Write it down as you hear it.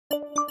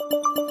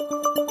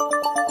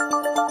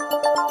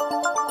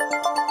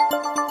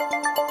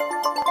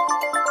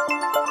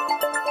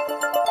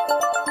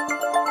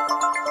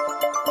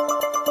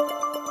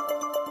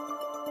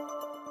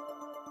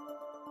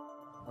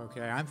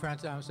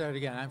I'll say it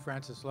again. I'm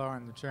Francis Lowe.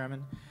 I'm the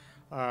chairman.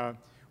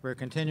 We're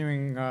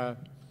continuing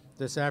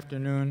this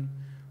afternoon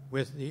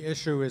with the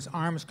issue is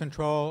arms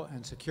control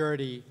and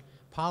security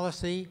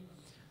policy.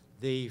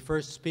 The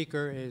first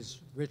speaker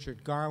is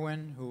Richard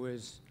Garwin, who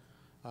is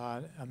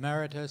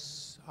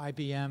emeritus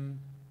IBM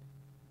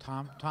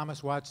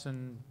Thomas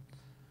Watson.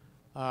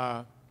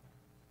 What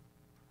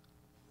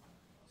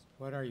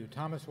are you?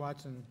 Thomas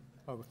Watson,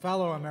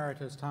 fellow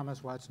emeritus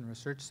Thomas Watson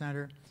Research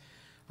Center.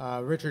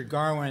 Richard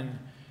Garwin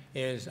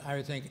is, I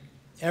would think,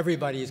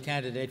 everybody's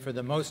candidate for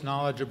the most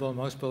knowledgeable,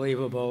 most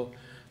believable,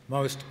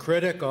 most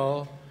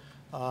critical,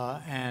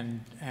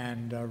 and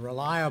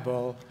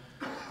reliable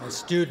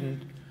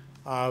student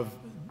of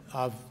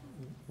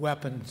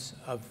weapons,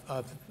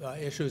 of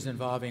issues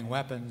involving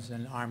weapons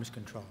and arms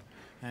control.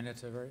 And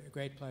it's a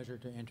great pleasure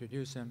to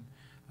introduce him.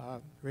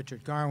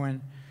 Richard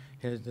Garwin,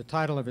 the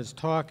title of his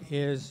talk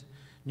is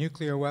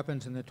Nuclear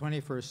Weapons in the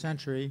 21st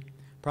Century,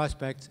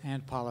 Prospects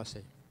and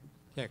Policy.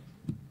 Dick.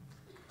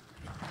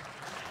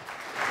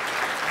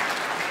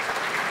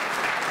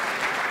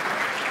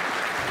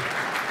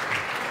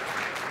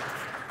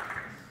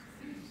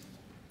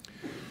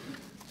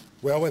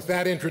 Well, with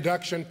that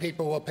introduction,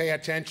 people will pay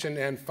attention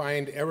and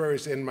find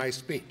errors in my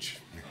speech.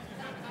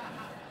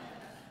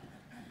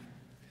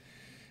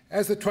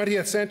 As the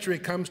 20th century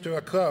comes to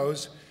a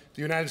close,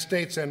 the United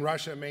States and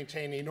Russia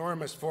maintain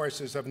enormous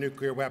forces of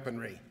nuclear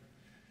weaponry.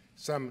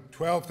 Some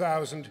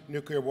 12,000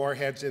 nuclear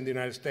warheads in the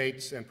United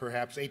States and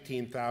perhaps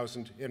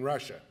 18,000 in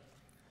Russia.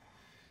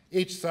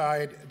 Each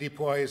side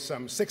deploys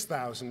some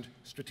 6,000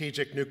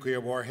 strategic nuclear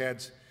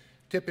warheads,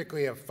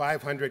 typically of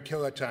 500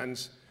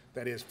 kilotons,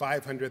 that is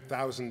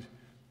 500,000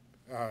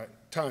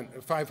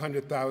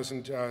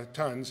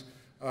 tons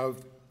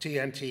of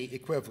TNT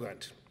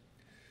equivalent,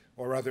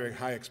 or other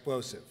high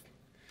explosive.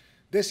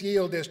 This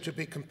yield is to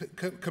be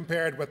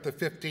compared with the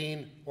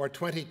 15 or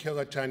 20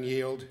 kiloton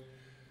yield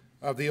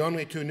of the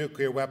only two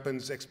nuclear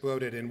weapons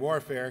exploded in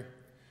warfare,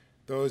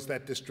 those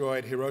that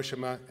destroyed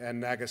Hiroshima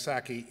and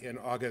Nagasaki in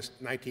August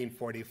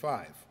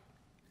 1945.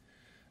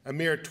 A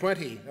mere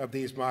 20 of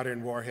these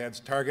modern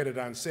warheads targeted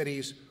on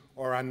cities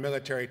or on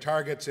military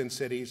targets in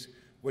cities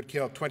would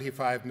kill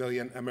 25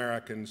 million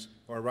Americans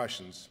or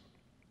Russians.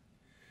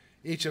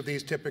 Each of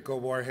these typical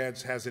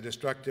warheads has a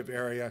destructive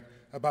area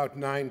about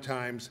 9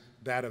 times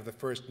that of the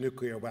first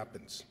nuclear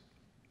weapons.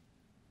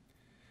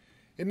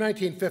 In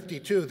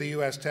 1952, the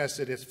U.S.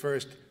 tested its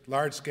first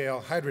large-scale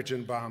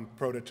hydrogen bomb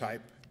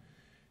prototype,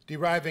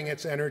 deriving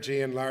its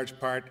energy in large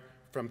part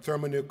from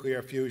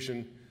thermonuclear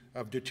fusion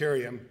of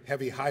deuterium,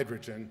 heavy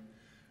hydrogen,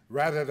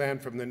 rather than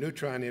from the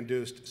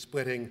neutron-induced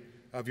splitting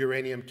of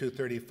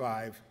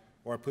uranium-235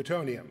 or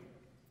plutonium.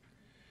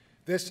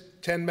 This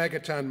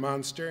 10-megaton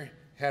monster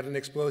had an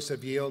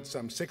explosive yield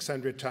some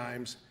 600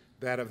 times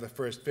that of the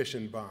first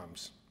fission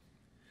bombs.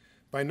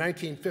 By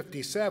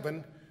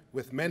 1957,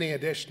 with many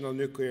additional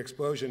nuclear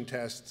explosion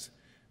tests,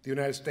 the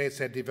United States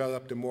had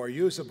developed a more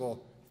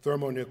usable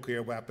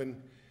thermonuclear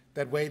weapon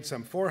that weighed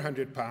some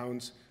 400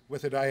 pounds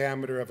with a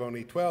diameter of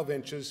only 12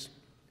 inches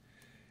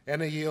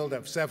and a yield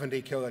of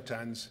 70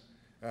 kilotons,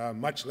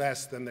 much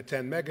less than the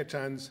 10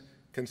 megatons,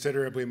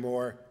 considerably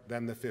more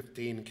than the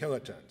 15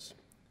 kilotons.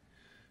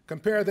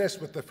 Compare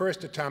this with the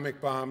first atomic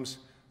bombs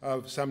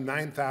of some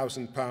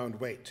 9,000 pound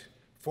weight,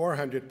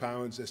 400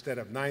 pounds instead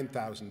of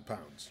 9,000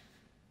 pounds.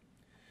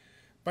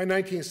 By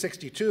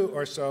 1962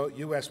 or so,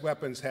 U.S.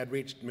 weapons had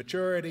reached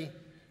maturity.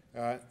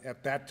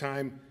 At that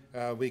time,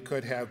 we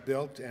could have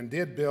built and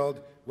did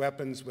build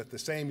weapons with the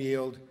same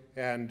yield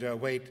and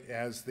weight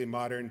as the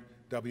modern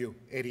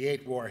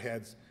W-88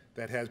 warheads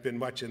that has been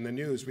much in the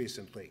news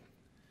recently.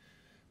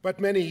 But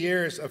many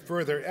years of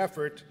further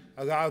effort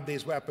allowed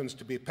these weapons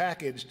to be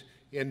packaged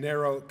in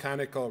narrow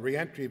conical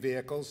reentry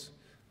vehicles,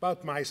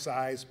 about my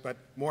size, but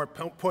more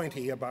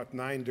pointy, about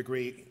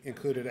 9-degree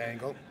included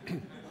angle,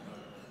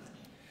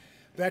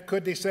 that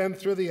could descend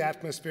through the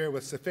atmosphere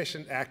with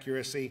sufficient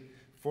accuracy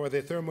for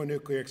the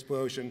thermonuclear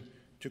explosion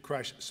to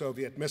crush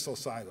Soviet missile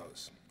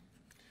silos.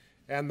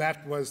 And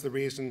that was the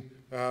reason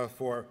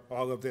for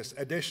all of this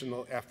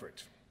additional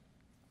effort.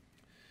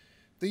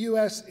 The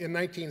U.S. in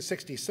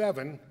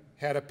 1967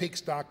 had a peak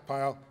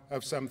stockpile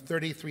of some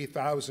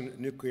 33,000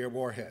 nuclear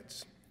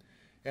warheads.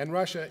 And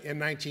Russia in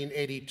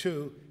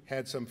 1982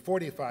 had some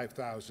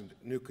 45,000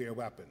 nuclear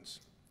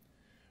weapons.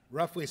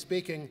 Roughly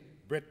speaking,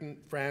 Britain,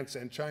 France,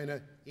 and China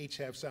each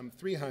have some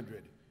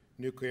 300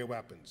 nuclear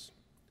weapons.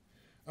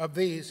 Of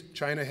these,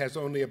 China has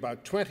only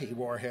about 20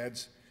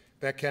 warheads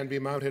that can be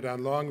mounted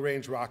on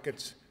long-range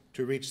rockets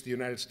to reach the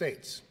United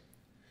States.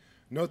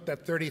 Note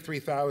that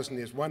 33,000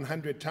 is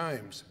 100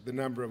 times the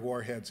number of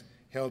warheads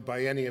held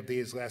by any of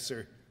these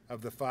lesser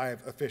of the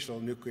 5 official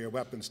nuclear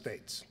weapon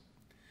states.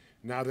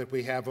 Now that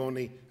we have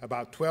only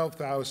about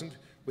 12,000,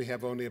 we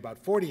have only about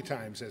 40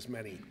 times as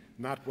many,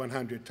 not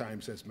 100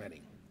 times as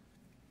many.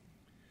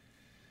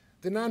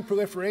 The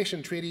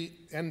Non-Proliferation Treaty,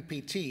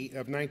 NPT,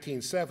 of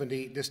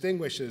 1970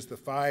 distinguishes the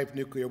 5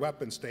 nuclear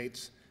weapon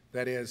states,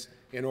 that is,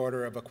 in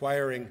order of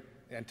acquiring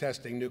and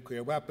testing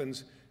nuclear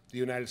weapons, the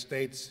United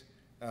States,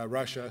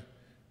 Russia,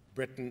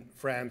 Britain,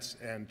 France,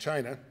 and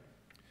China,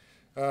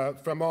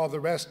 from all the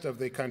rest of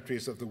the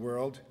countries of the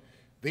world.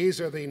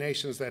 These are the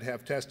nations that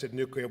have tested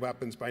nuclear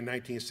weapons by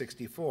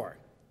 1964.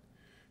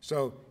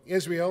 So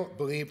Israel,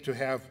 believed to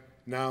have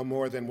now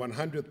more than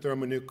 100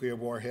 thermonuclear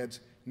warheads,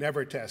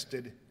 never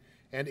tested,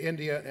 and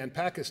India and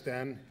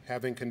Pakistan,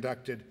 having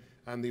conducted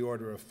on the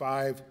order of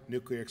 5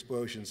 nuclear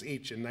explosions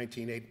each in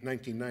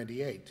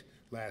 1998,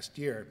 last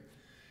year,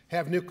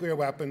 have nuclear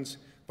weapons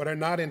but are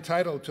not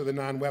entitled to the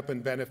non-weapon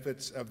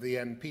benefits of the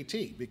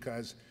NPT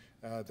because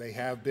they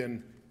have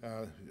been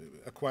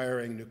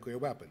acquiring nuclear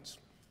weapons.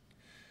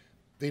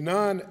 The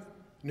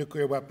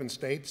non-nuclear weapon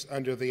states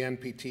under the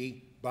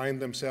NPT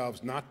bind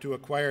themselves not to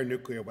acquire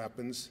nuclear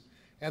weapons,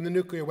 and the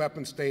nuclear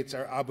weapon states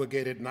are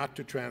obligated not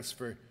to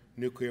transfer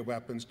nuclear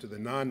weapons to the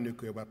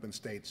non-nuclear weapon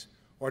states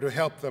or to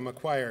help them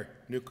acquire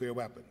nuclear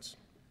weapons.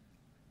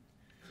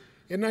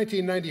 In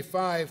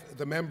 1995,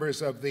 the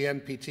members of the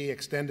NPT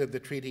extended the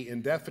treaty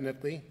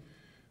indefinitely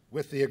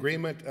with the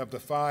agreement of the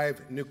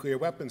 5 nuclear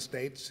weapon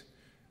states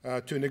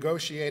to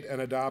negotiate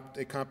and adopt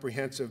a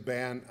comprehensive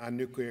ban on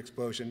nuclear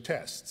explosion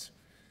tests,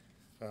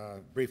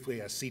 briefly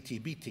a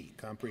CTBT,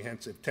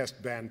 Comprehensive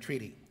Test Ban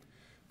Treaty,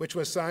 which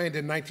was signed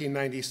in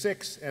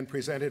 1996 and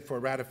presented for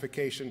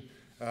ratification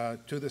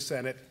to the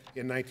Senate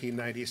in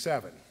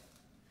 1997.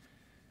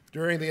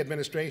 During the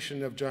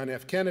administration of John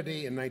F.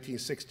 Kennedy in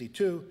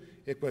 1962,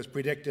 it was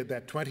predicted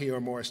that 20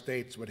 or more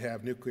states would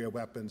have nuclear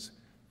weapons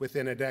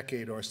within a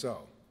decade or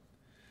so.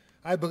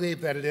 I believe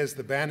that it is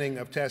the banning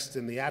of tests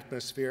in the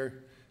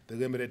atmosphere, the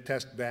Limited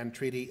Test Ban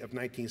Treaty of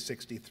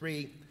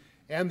 1963,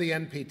 and the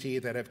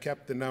NPT that have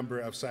kept the number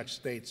of such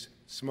states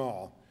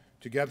small,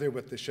 together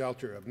with the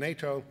shelter of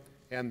NATO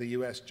and the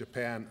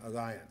U.S.-Japan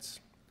alliance.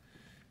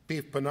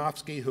 Pete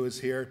Panofsky, who is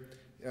here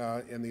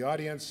in the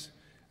audience,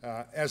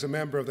 as a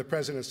member of the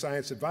President's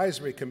Science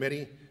Advisory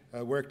Committee,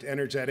 worked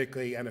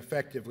energetically and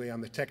effectively on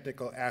the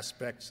technical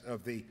aspects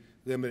of the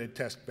Limited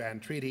Test Ban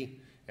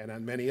Treaty and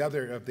on many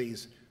other of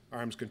these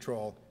arms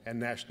control and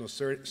national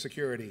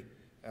security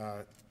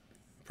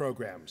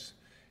programs.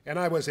 And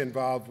I was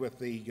involved with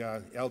the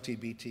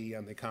LTBT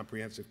and the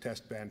Comprehensive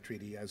Test Ban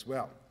Treaty as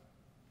well.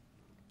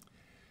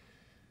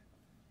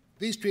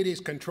 These treaties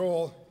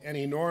control an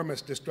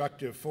enormous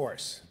destructive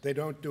force. They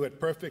don't do it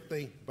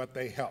perfectly, but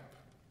they help.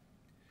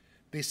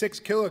 The 6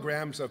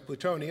 kilograms of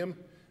plutonium,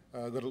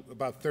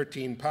 about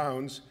 13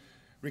 pounds,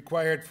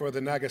 required for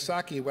the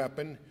Nagasaki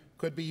weapon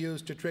could be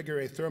used to trigger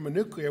a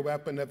thermonuclear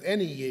weapon of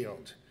any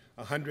yield,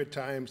 100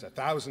 times,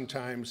 1,000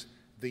 times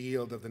the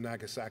yield of the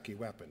Nagasaki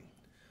weapon.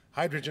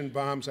 Hydrogen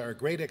bombs are a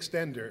great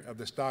extender of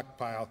the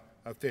stockpile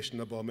of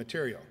fissionable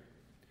material.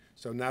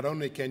 So not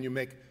only can you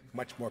make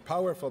much more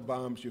powerful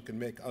bombs, you can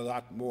make a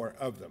lot more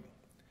of them.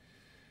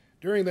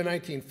 During the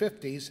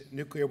 1950s,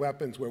 nuclear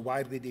weapons were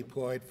widely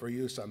deployed for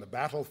use on the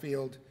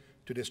battlefield,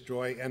 to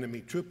destroy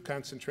enemy troop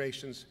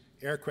concentrations,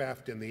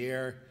 aircraft in the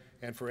air,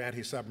 and for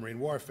anti-submarine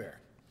warfare.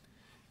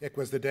 It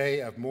was the day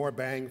of more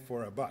bang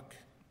for a buck.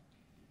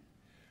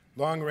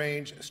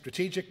 Long-range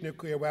strategic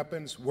nuclear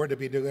weapons were to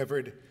be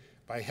delivered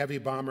by heavy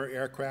bomber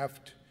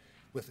aircraft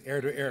with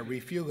air-to-air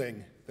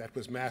refueling that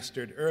was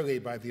mastered early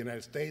by the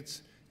United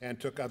States and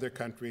took other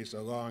countries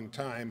a long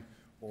time,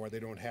 or they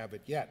don't have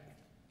it yet.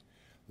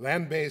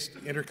 Land-based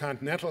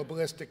intercontinental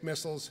ballistic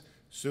missiles,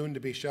 soon to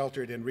be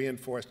sheltered in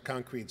reinforced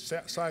concrete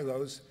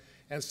silos,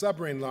 and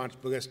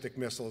submarine-launched ballistic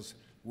missiles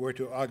were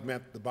to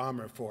augment the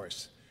bomber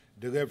force,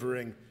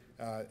 delivering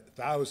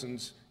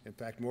thousands, in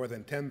fact more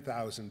than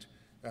 10,000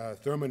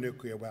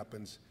 thermonuclear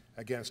weapons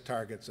against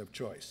targets of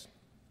choice.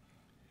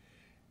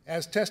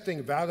 As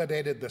testing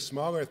validated the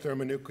smaller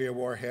thermonuclear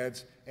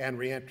warheads and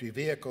reentry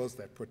vehicles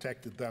that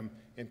protected them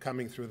in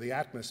coming through the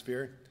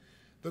atmosphere,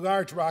 the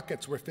large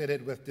rockets were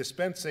fitted with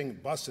dispensing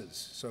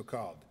buses,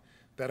 so-called,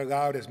 that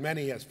allowed as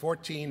many as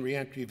 14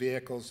 reentry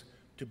vehicles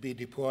to be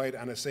deployed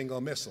on a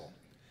single missile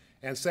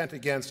and sent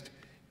against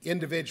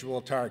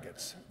individual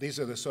targets. These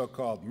are the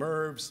so-called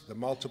MIRVs, the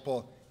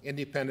multiple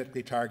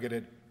independently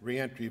targeted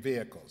reentry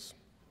vehicles.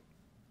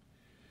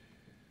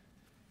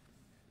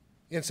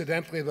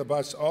 Incidentally, the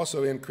bus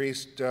also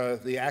increased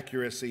the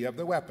accuracy of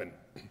the weapon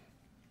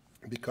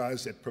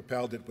because it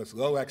propelled it with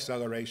low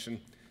acceleration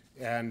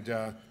and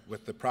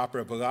with the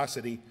proper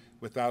velocity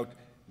without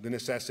the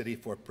necessity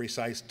for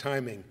precise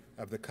timing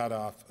of the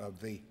cutoff of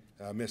the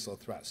missile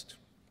thrust.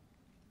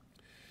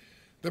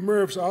 The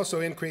MIRVs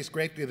also increased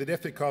greatly the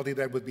difficulty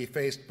that would be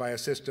faced by a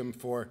system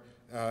for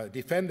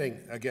defending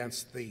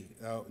against the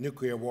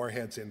nuclear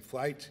warheads in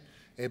flight,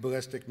 a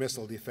ballistic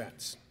missile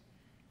defense.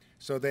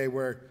 So they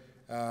were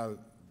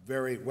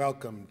very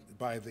welcomed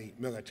by the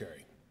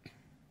military.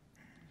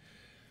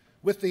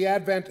 With the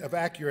advent of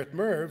accurate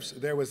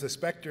MIRVs, there was the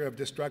specter of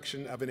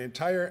destruction of an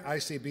entire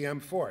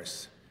ICBM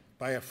force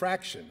by a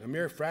fraction, a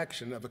mere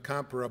fraction of a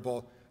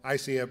comparable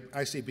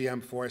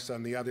ICBM force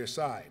on the other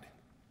side.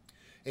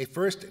 A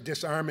first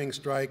disarming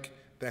strike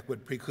that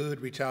would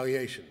preclude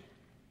retaliation.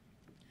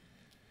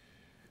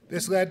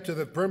 This led to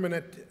the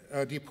permanent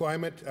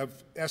deployment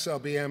of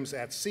SLBMs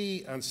at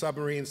sea on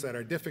submarines that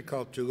are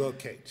difficult to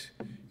locate.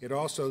 It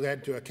also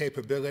led to a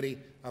capability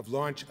of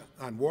launch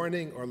on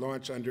warning or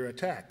launch under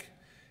attack,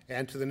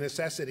 and to the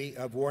necessity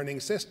of warning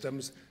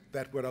systems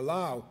that would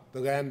allow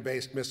the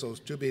land-based missiles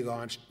to be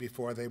launched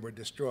before they were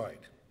destroyed.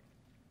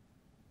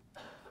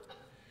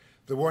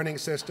 The warning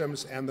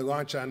systems and the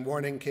launch on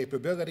warning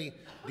capability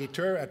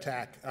deter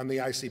attack on the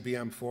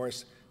ICBM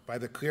force by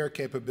the clear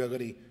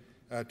capability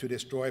to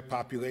destroy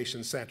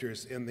population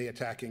centers in the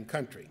attacking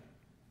country.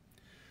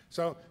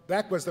 So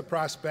that was the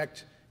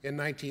prospect in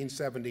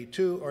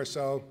 1972 or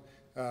so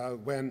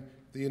when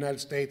the United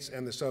States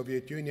and the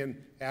Soviet Union,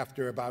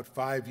 after about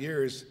 5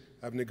 years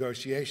of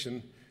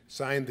negotiation,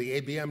 signed the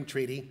ABM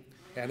Treaty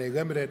and a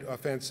limited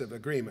offensive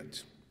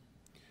agreement,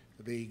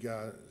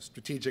 the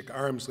Strategic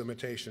Arms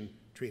Limitation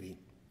Treaty.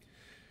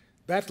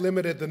 That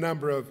limited the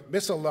number of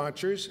missile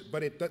launchers,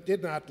 but it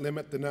did not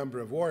limit the number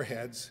of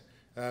warheads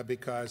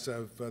because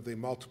of the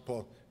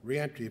multiple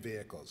reentry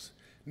vehicles.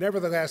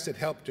 Nevertheless, it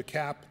helped to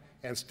cap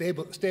and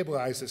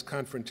stabilize this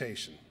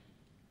confrontation.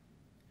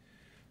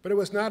 But it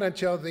was not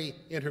until the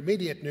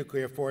Intermediate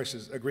Nuclear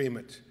Forces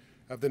Agreement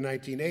of the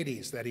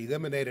 1980s that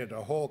eliminated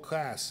a whole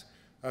class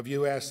of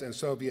US and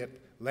Soviet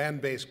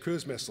land-based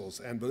cruise missiles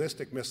and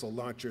ballistic missile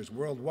launchers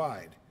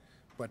worldwide,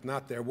 but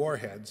not their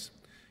warheads,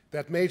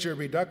 that major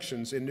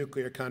reductions in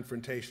nuclear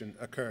confrontation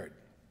occurred.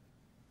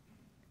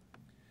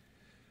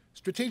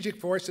 Strategic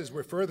forces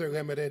were further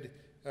limited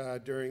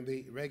during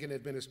the Reagan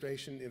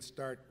administration in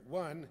START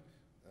 1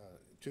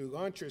 to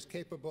launchers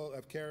capable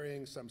of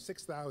carrying some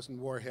 6,000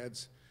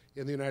 warheads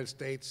in the United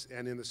States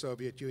and in the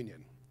Soviet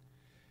Union.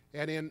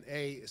 And in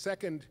a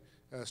second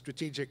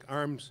Strategic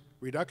Arms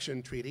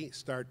Reduction Treaty,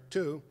 START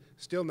 2,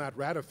 still not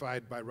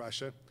ratified by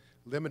Russia,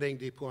 limiting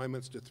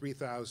deployments to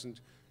 3,000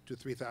 to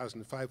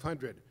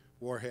 3,500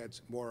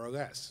 warheads, more or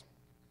less.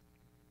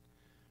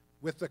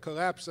 With the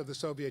collapse of the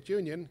Soviet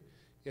Union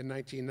in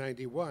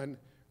 1991,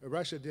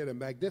 Russia did a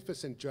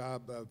magnificent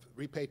job of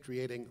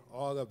repatriating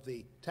all of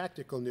the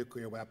tactical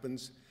nuclear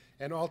weapons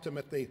and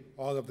ultimately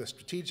all of the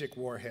strategic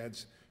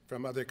warheads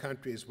from other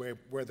countries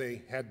where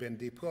they had been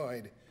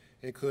deployed,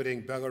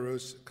 including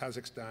Belarus,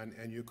 Kazakhstan,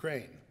 and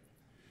Ukraine.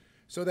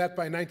 So that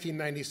by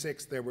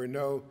 1996, there were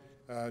no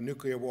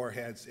nuclear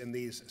warheads in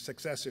these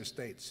successor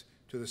states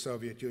to the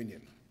Soviet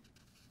Union.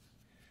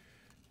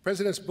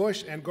 Presidents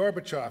Bush and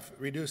Gorbachev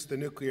reduced the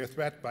nuclear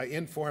threat by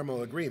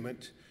informal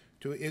agreement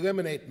to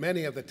eliminate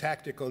many of the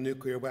tactical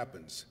nuclear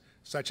weapons,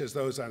 such as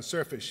those on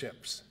surface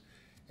ships.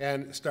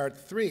 And START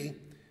 3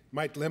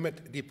 might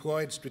limit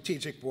deployed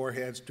strategic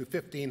warheads to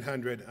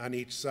 1,500 on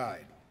each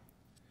side.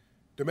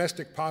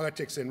 Domestic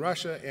politics in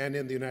Russia and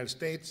in the United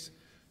States,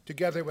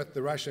 together with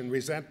the Russian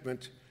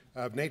resentment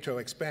of NATO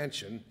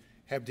expansion,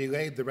 have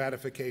delayed the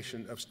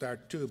ratification of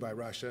START 2 by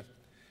Russia,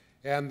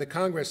 and the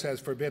Congress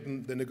has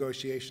forbidden the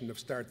negotiation of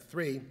START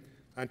 3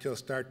 until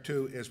START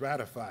 2 is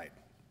ratified.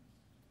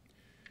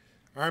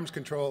 Arms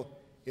control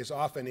is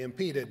often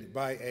impeded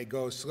by a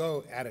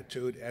go-slow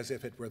attitude as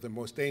if it were the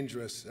most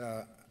dangerous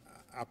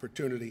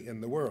opportunity in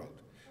the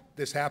world.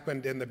 This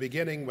happened in the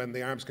beginning when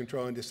the Arms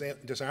Control and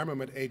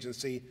Disarmament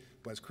Agency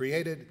was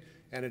created,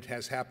 and it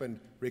has happened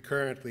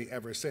recurrently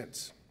ever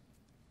since.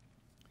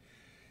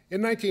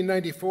 In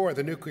 1994,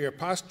 the Nuclear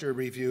Posture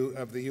Review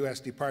of the U.S.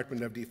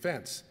 Department of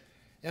Defense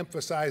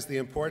emphasized the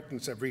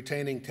importance of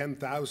retaining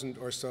 10,000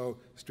 or so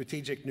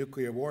strategic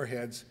nuclear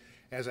warheads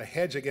as a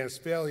hedge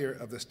against failure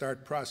of the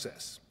START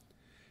process.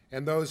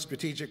 And those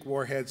strategic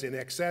warheads in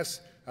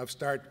excess of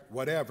START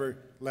whatever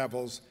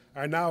levels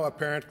are now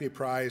apparently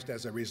prized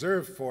as a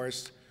reserve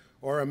force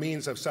or a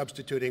means of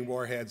substituting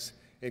warheads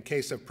in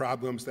case of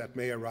problems that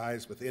may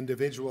arise with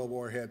individual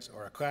warheads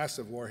or a class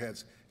of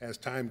warheads as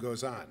time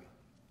goes on.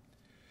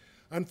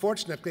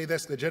 Unfortunately,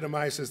 this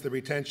legitimizes the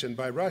retention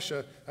by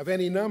Russia of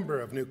any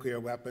number of nuclear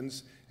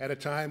weapons at a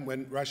time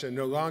when Russia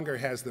no longer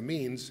has the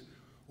means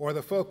or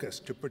the focus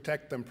to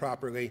protect them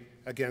properly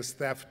against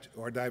theft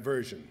or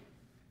diversion.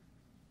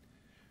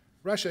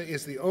 Russia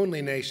is the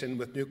only nation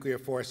with nuclear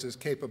forces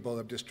capable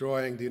of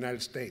destroying the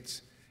United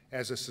States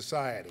as a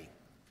society,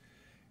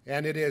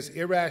 and it is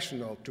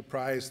irrational to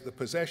prize the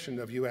possession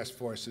of U.S.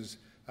 forces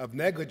of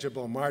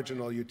negligible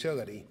marginal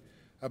utility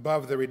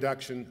above the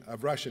reduction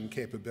of Russian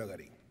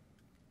capability.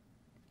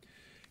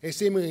 A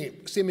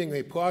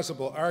seemingly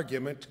plausible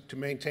argument to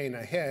maintain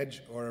a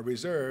hedge or a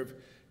reserve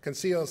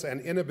conceals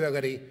an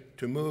inability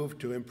to move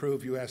to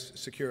improve U.S.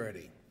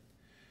 security.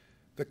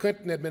 The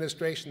Clinton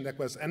administration that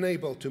was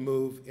unable to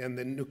move in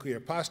the Nuclear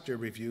Posture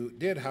Review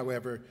did,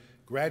 however,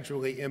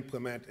 gradually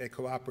implement a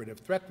cooperative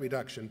threat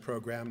reduction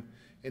program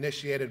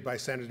initiated by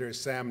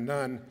Senators Sam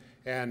Nunn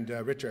and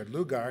Richard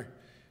Lugar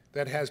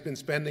that has been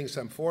spending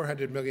some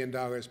 $400 million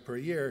per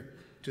year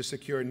to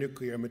secure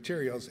nuclear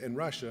materials in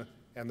Russia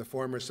and the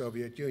former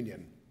Soviet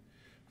Union.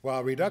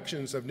 While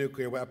reductions of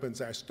nuclear weapons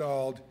are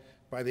stalled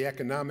by the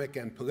economic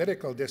and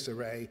political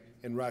disarray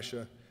in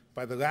Russia,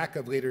 by the lack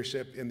of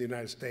leadership in the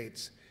United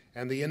States,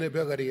 and the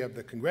inability of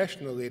the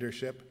congressional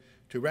leadership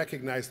to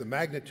recognize the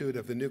magnitude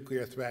of the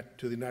nuclear threat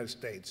to the United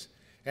States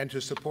and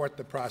to support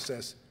the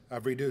process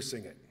of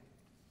reducing it.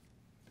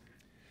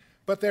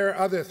 But there are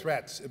other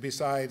threats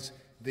besides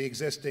the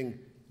existing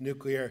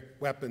nuclear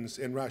weapons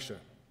in Russia,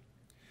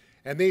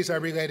 and these are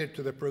related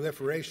to the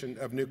proliferation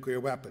of nuclear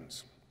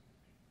weapons.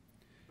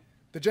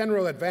 The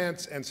general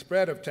advance and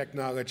spread of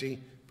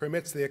technology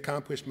permits the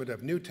accomplishment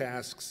of new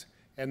tasks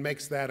and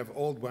makes that of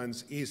old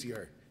ones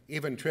easier,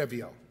 even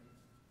trivial.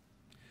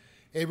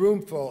 A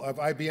room full of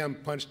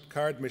IBM punched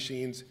card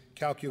machines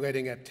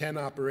calculating at 10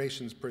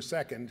 operations per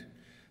second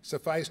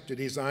sufficed to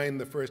design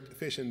the first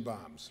fission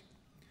bombs,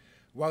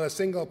 while a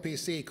single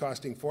PC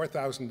costing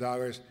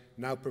 $4,000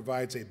 now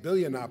provides 1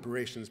 billion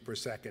operations per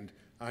second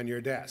on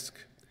your desk,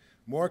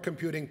 more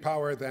computing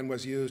power than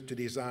was used to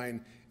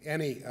design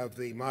any of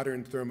the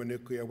modern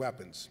thermonuclear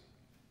weapons.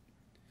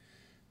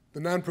 The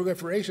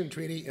Non-Proliferation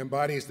Treaty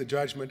embodies the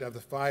judgment of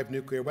the 5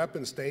 nuclear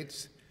weapon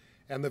states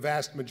and the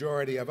vast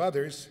majority of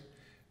others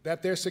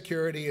that their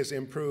security is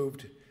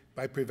improved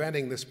by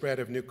preventing the spread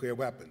of nuclear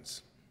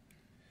weapons.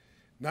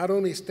 Not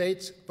only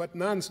states, but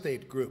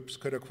non-state groups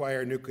could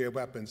acquire nuclear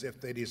weapons if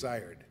they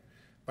desired,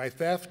 by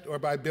theft or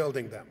by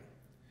building them.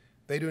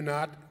 They do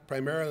not,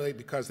 primarily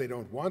because they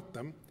don't want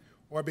them,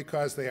 or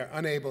because they are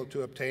unable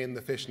to obtain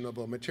the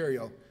fissionable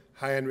material,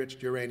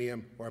 high-enriched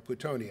uranium or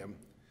plutonium,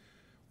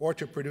 or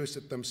to produce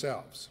it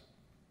themselves.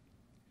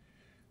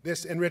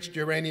 This enriched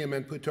uranium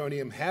and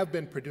plutonium have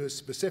been produced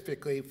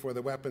specifically for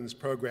the weapons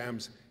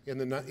programs in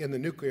the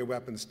nuclear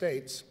weapon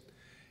states,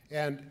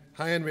 and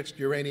high-enriched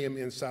uranium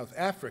in South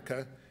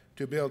Africa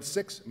to build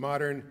 6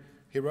 modern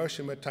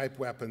Hiroshima-type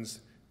weapons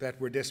that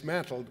were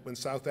dismantled when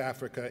South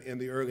Africa in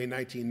the early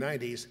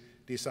 1990s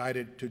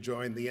decided to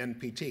join the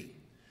NPT.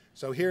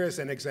 So here is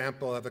an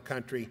example of a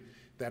country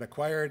that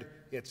acquired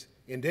its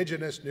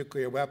indigenous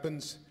nuclear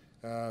weapons,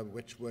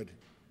 which would,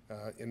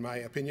 in my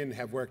opinion,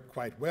 have worked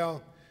quite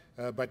well,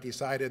 but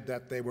decided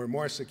that they were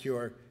more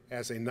secure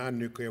as a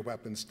non-nuclear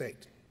weapon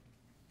state.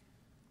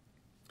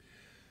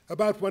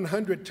 About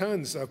 100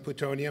 tons of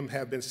plutonium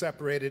have been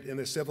separated in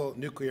the civil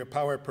nuclear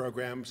power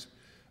programs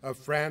of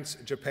France,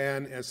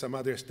 Japan, and some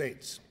other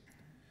states.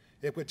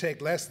 It would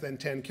take less than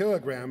 10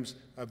 kilograms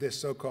of this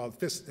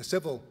so-called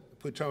civil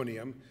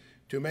plutonium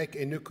to make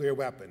a nuclear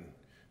weapon,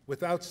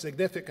 without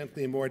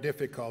significantly more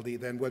difficulty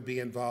than would be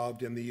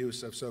involved in the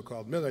use of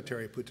so-called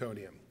military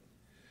plutonium.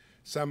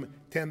 Some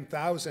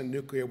 10,000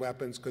 nuclear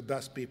weapons could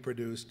thus be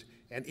produced,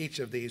 and each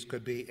of these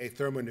could be a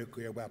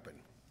thermonuclear weapon.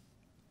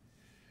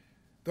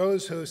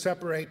 Those who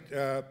separate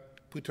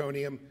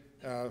plutonium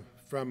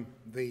from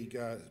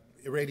the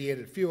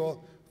irradiated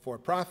fuel for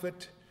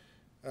profit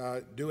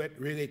do it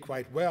really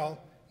quite well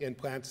in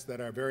plants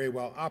that are very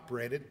well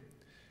operated,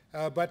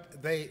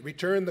 but they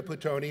return the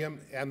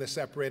plutonium and the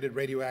separated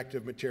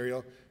radioactive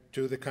material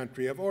to the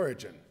country of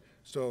origin.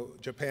 So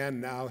Japan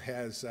now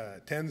has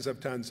tens of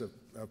tons of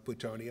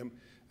plutonium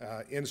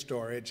in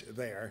storage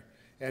there,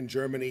 and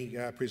Germany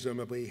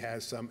presumably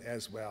has some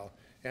as well,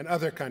 and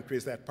other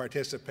countries that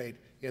participate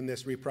in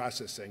this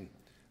reprocessing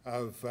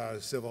of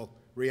civil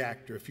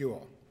reactor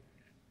fuel.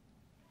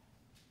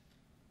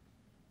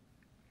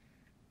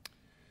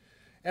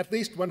 At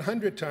least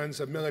 100 tons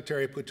of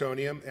military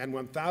plutonium and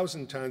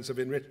 1,000 tons of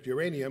enriched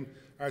uranium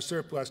are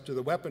surplus to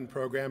the weapon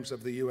programs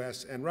of the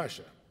US and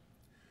Russia.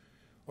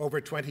 Over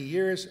 20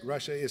 years,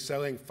 Russia is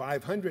selling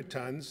 500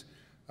 tons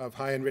of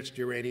high-enriched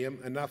uranium,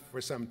 enough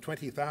for some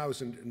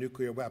 20,000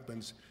 nuclear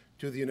weapons,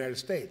 to the United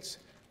States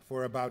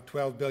for about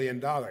 $12 billion.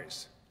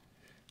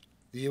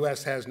 The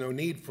US has no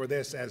need for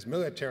this as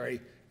military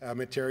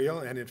material,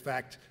 and in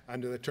fact,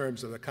 under the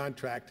terms of the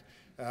contract,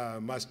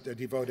 must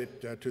devote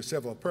it to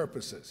civil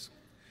purposes.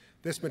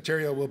 This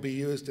material will be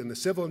used in the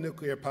civil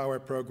nuclear power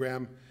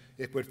program.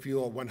 It would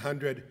fuel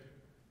 100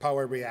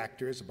 power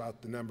reactors,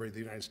 about the number the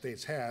United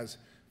States has,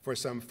 for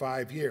some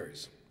 5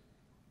 years.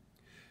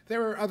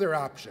 There are other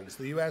options.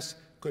 The US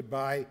could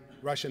buy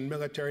Russian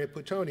military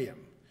plutonium.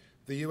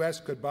 The US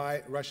could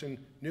buy Russian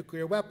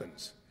nuclear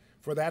weapons.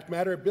 For that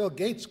matter, Bill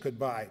Gates could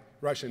buy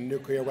Russian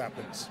nuclear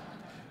weapons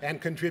and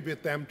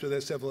contribute them to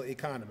the civil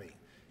economy.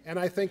 And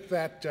I think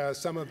that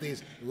some of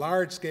these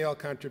large-scale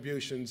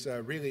contributions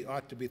really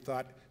ought to be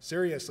thought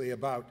seriously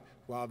about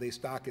while the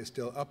stock is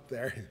still up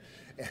there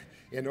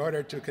in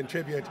order to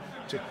contribute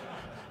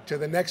to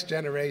the next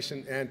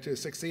generation and to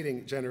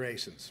succeeding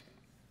generations.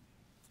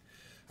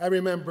 I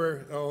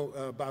remember,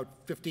 about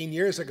 15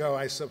 years ago,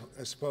 I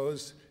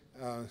suppose,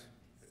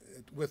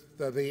 with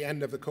the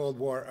end of the Cold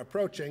War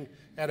approaching,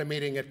 at a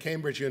meeting at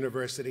Cambridge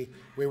University,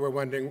 we were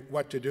wondering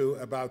what to do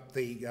about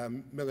the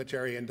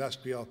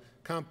military-industrial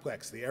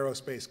complex, the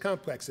aerospace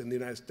complex in the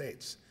United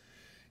States.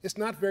 It's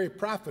not very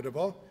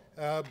profitable,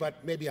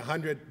 but maybe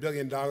 $100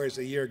 billion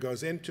a year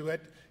goes into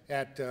it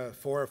at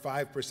 4 or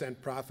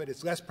 5% profit.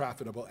 It's less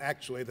profitable,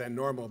 actually, than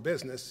normal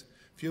business,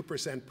 few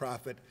percent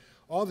profit.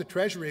 All the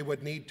Treasury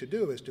would need to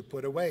do is to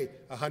put away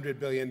 $100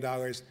 billion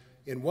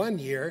in 1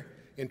 year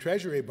in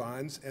Treasury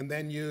bonds and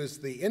then use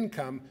the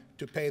income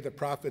to pay the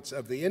profits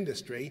of the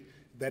industry,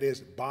 that is,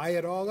 buy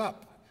it all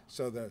up.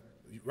 So the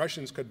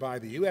Russians could buy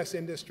the US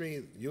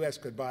industry, US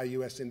could buy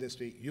US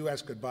industry,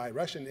 US could buy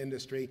Russian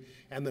industry,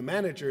 and the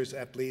managers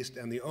at least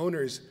and the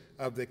owners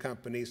of the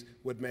companies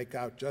would make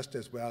out just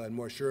as well and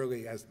more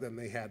surely than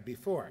they had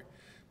before.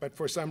 But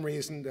for some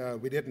reason,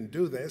 we didn't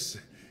do this,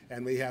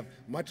 and we have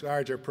much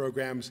larger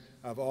programs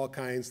of all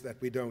kinds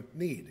that we don't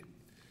need.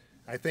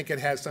 I think it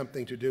has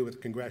something to do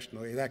with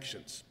congressional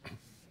elections.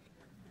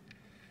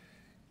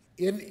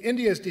 In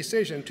India's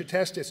decision to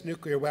test its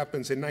nuclear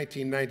weapons in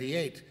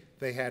 1998,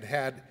 they had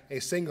had a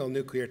single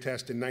nuclear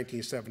test in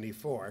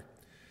 1974,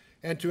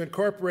 and to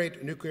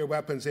incorporate nuclear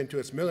weapons into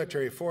its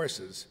military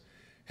forces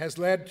has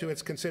led to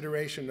its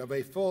consideration of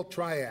a full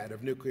triad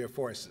of nuclear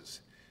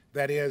forces,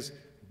 that is,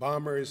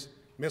 bombers,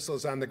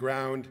 missiles on the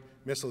ground,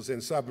 missiles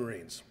in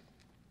submarines,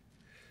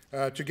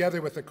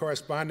 together with the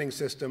corresponding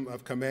system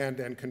of command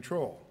and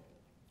control.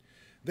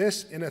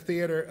 This in a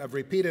theater of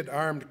repeated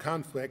armed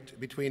conflict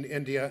between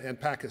India and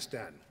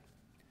Pakistan.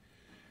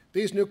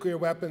 These nuclear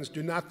weapons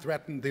do not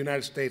threaten the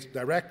United States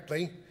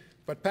directly,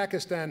 but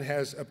Pakistan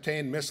has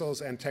obtained missiles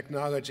and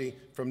technology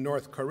from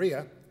North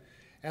Korea,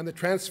 and the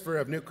transfer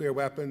of nuclear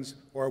weapons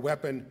or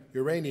weapon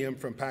uranium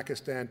from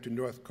Pakistan to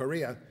North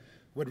Korea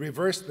would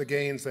reverse the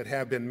gains that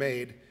have been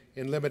made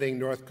in limiting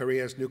North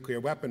Korea's nuclear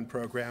weapon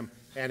program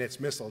and its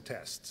missile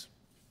tests.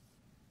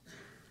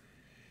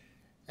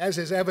 As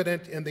is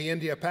evident in the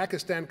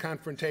India-Pakistan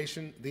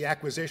confrontation, the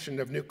acquisition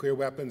of nuclear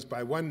weapons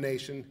by one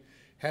nation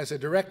has a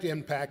direct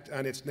impact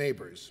on its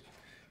neighbors,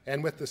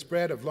 and with the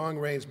spread of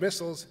long-range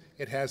missiles,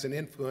 it has an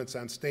influence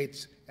on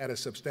states at a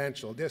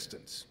substantial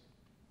distance.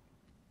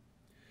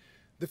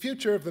 The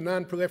future of the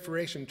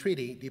Non-Proliferation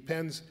Treaty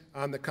depends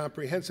on the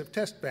Comprehensive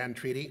Test Ban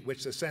Treaty,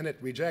 which the Senate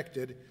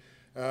rejected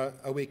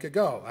a week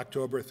ago,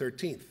 October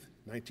 13th,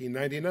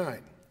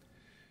 1999.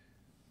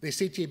 The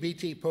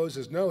CTBT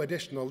poses no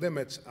additional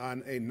limits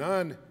on a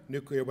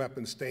non-nuclear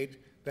weapon state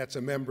that's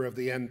a member of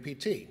the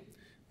NPT.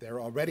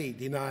 They're already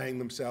denying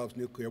themselves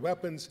nuclear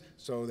weapons,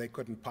 so they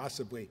couldn't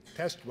possibly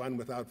test one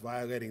without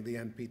violating the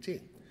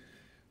NPT.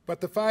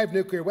 But the 5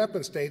 nuclear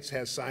weapon states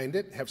have signed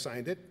it,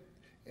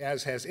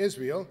 as has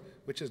Israel,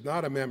 which is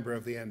not a member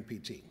of the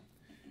NPT.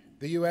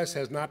 The US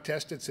has not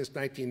tested since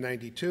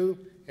 1992,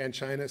 and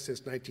China since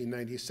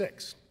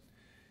 1996.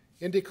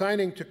 In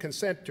declining to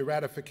consent to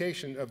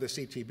ratification of the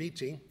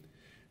CTBT,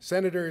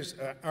 senators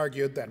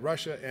argued that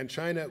Russia and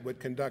China would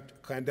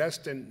conduct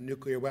clandestine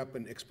nuclear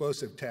weapon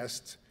explosive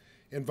tests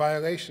in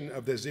violation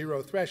of the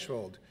Zero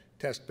Threshold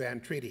Test Ban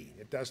Treaty.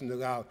 It doesn't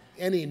allow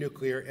any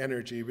nuclear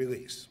energy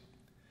release.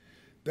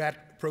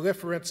 That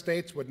proliferant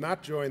states would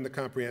not join the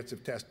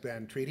Comprehensive Test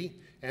Ban Treaty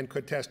and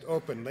could test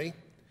openly,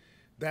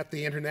 that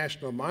the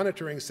international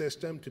monitoring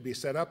system to be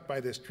set up by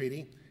this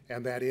treaty,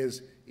 and that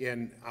is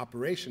in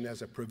operation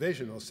as a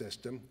provisional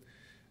system,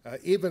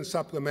 even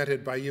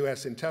supplemented by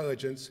US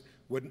intelligence,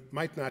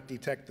 might not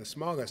detect the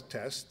smallest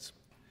tests.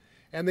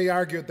 And they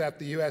argued that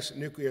the US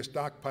nuclear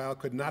stockpile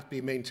could not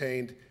be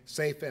maintained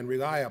safe and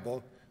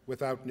reliable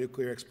without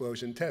nuclear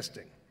explosion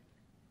testing.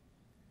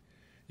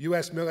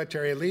 US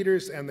military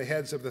leaders and the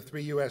heads of the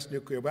 3 US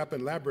nuclear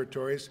weapon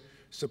laboratories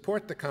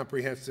support the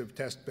Comprehensive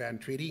Test Ban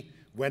Treaty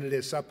when it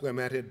is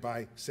supplemented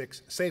by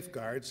 6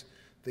 safeguards,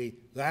 the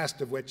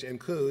last of which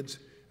includes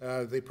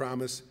the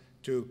promise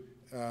to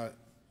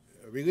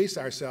release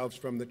ourselves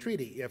from the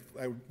treaty if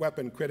a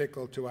weapon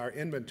critical to our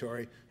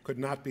inventory could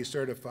not be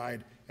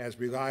certified as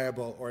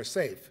reliable or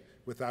safe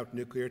without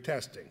nuclear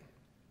testing.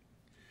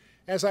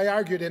 As I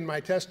argued in my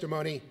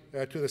testimony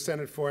to the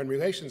Senate Foreign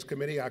Relations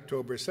Committee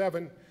October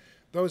 7,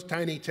 those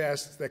tiny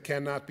tests that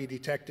cannot be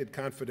detected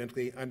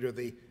confidently under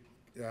the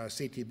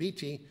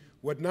CTBT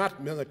would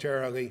not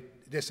militarily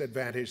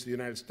disadvantage the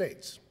United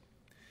States.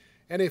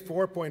 And a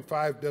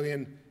 $4.5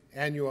 billion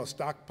annual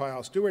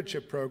stockpile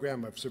stewardship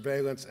program of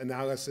surveillance,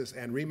 analysis,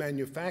 and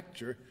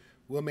remanufacture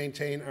will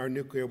maintain our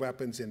nuclear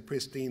weapons in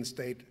pristine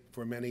state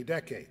for many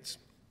decades.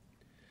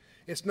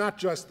 It's not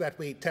just that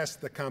we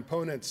test the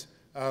components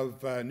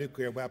of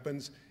nuclear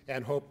weapons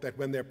and hope that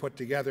when they're put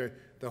together,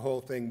 the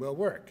whole thing will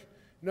work.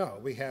 No,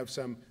 we have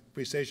some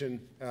precision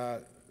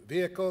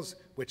vehicles,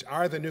 which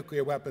are the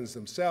nuclear weapons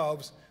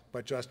themselves,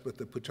 but just with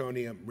the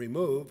plutonium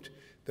removed,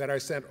 that are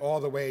sent all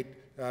the way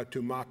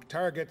to mock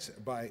targets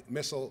by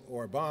missile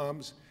or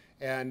bombs,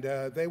 and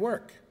they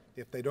work.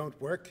 If they don't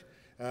work,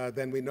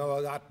 then we know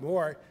a lot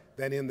more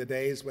than in the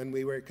days when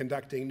we were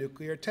conducting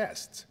nuclear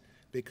tests,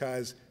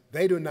 because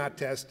they do not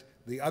test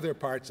the other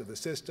parts of the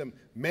system.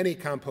 Many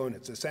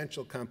components,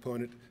 essential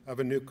component of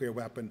a nuclear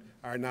weapon,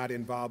 are not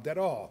involved at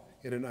all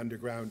in an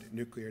underground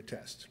nuclear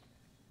test.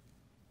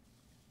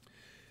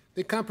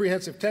 The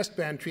Comprehensive Test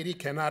Ban Treaty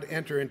cannot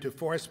enter into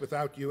force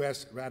without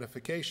US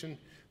ratification.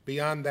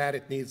 Beyond that,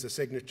 it needs the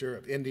signature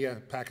of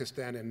India,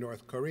 Pakistan, and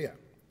North Korea.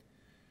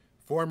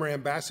 Former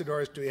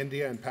ambassadors to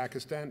India and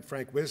Pakistan,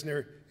 Frank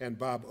Wisner and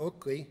Bob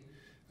Oakley,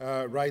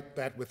 write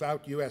that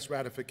without US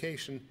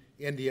ratification,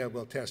 India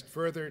will test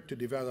further to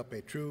develop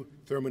a true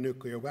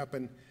thermonuclear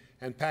weapon,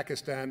 and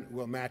Pakistan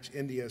will match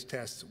India's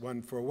tests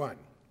 1 for 1.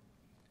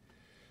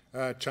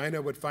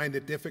 China would find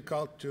it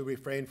difficult to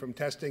refrain from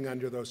testing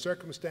under those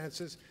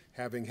circumstances,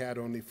 having had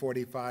only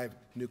 45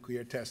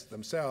 nuclear tests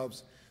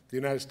themselves. The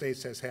United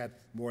States has had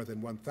more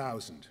than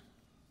 1,000.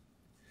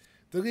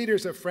 The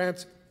leaders of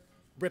France,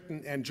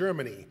 Britain, and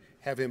Germany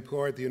have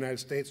implored the United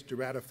States to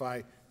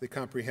ratify the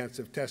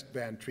Comprehensive Test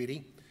Ban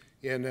Treaty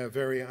in a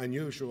very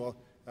unusual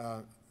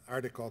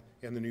article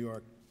in the New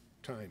York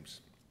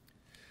Times.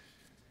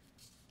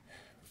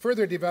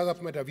 Further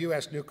development of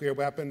U.S. nuclear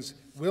weapons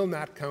will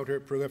not counter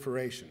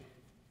proliferation.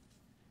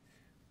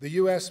 The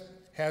U.S.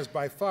 has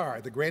by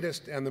far the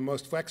greatest and the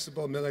most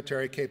flexible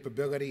military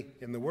capability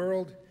in the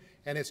world,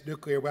 and its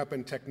nuclear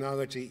weapon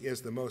technology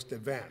is the most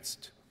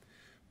advanced.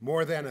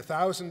 More than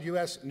 1,000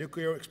 U.S.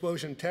 nuclear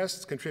explosion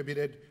tests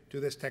contributed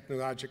to this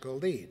technological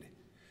lead.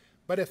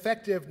 But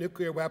effective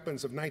nuclear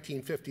weapons of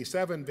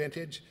 1957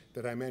 vintage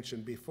that I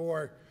mentioned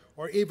before,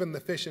 or even the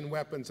fission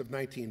weapons of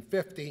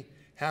 1950,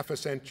 half a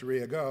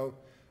century ago,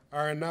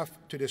 are enough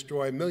to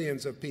destroy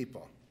millions of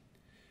people.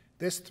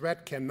 This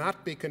threat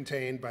cannot be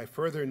contained by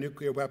further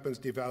nuclear weapons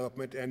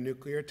development and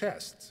nuclear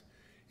tests.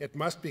 It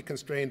must be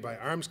constrained by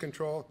arms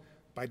control,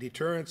 by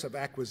deterrence of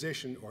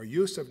acquisition or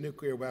use of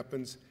nuclear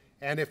weapons,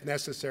 and if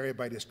necessary,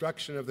 by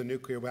destruction of the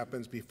nuclear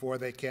weapons before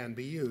they can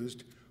be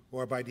used,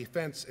 or by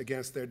defense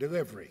against their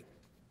delivery.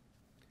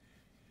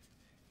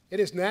 It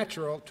is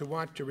natural to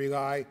want to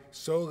rely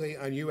solely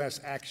on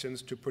U.S.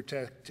 actions to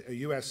protect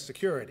U.S.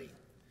 security,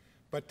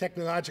 but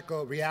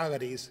technological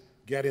realities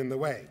get in the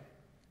way.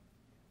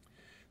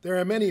 There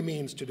are many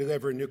means to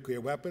deliver nuclear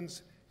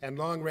weapons, and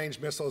long-range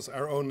missiles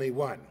are only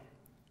one.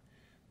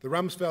 The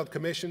Rumsfeld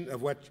Commission,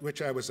 of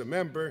which I was a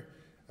member,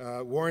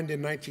 warned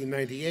in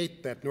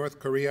 1998 that North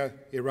Korea,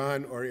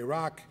 Iran, or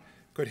Iraq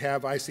could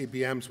have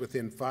ICBMs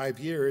within 5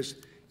 years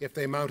if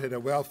they mounted a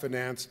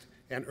well-financed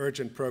and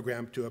urgent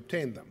program to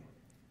obtain them.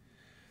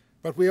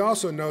 But we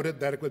also noted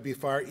that it would be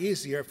far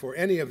easier for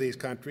any of these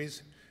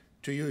countries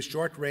to use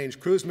short-range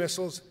cruise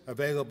missiles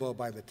available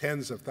by the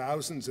tens of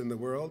thousands in the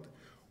world,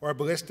 or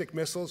ballistic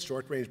missiles,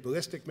 short-range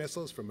ballistic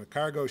missiles from a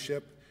cargo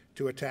ship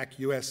to attack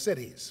U.S.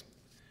 cities.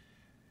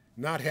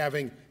 Not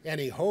having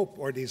any hope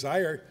or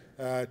desire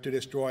to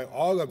destroy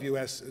all of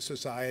U.S.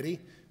 society,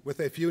 with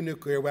a few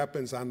nuclear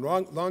weapons on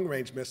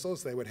long-range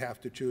missiles, they would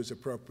have to choose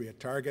appropriate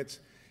targets,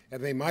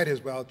 and they might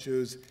as well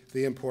choose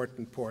the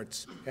important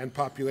ports and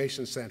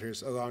population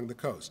centers along the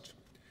coast,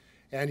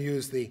 and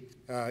use the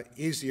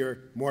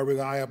easier, more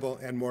reliable,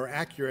 and more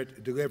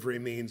accurate delivery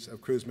means of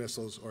cruise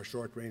missiles or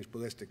short-range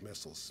ballistic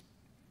missiles.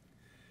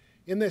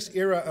 In this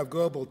era of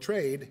global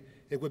trade,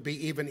 it would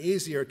be even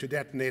easier to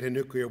detonate a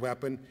nuclear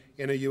weapon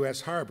in a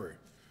U.S. harbor,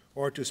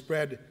 or to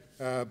spread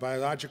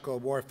biological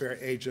warfare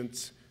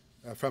agents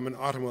from an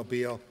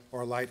automobile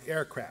or light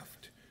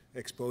aircraft,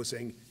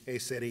 exposing a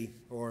city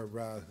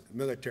or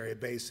military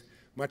base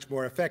much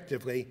more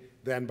effectively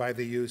than by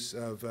the use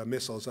of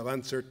missiles of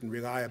uncertain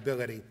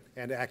reliability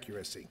and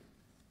accuracy.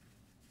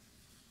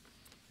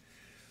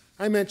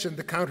 I mentioned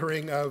the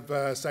countering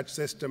of such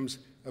systems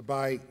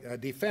by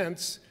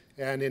defense,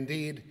 and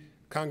indeed,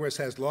 Congress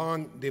has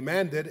long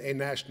demanded a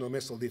national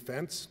missile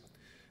defense.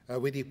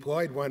 We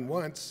deployed one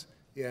once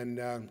in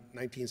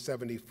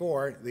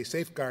 1974, the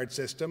Safeguard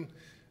system,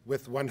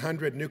 with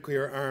 100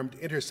 nuclear-armed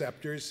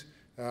interceptors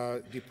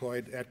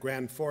deployed at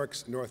Grand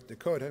Forks, North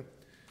Dakota,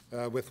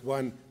 with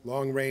one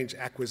long-range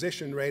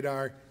acquisition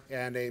radar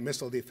and a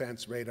missile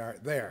defense radar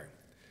there.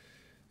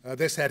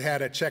 This had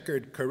had a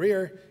checkered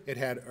career. It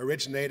had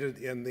originated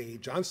in the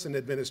Johnson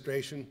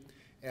administration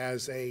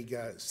as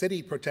a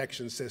city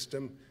protection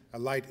system, a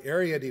light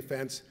area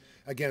defense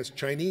against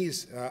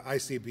Chinese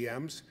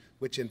ICBMs,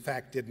 which in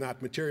fact did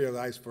not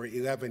materialize for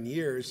 11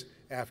 years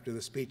after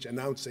the speech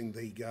announcing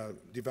the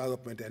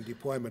development and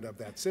deployment of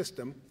that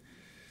system.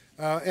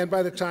 And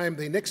by the time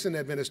the Nixon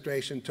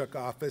administration took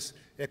office,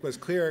 it was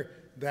clear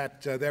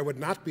that there would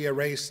not be a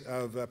race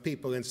of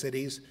people in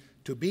cities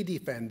to be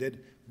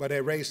defended, but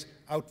a race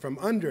out from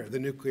under the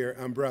nuclear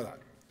umbrella.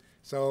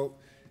 So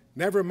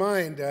never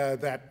mind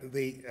that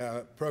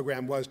the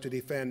program was to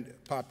defend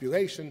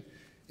population.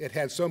 It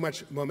had so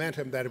much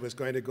momentum that it was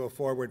going to go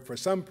forward for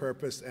some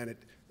purpose, and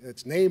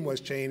its name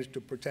was changed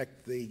to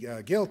protect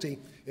the guilty.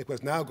 It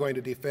was now going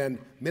to defend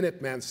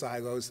Minuteman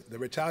silos, the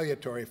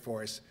retaliatory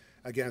force,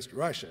 against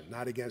Russia,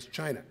 not against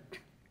China.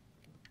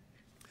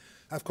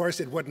 Of course,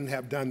 it wouldn't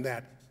have done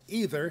that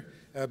either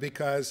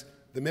because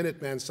the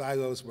Minuteman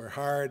silos were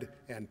hard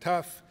and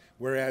tough,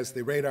 whereas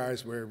the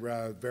radars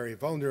were very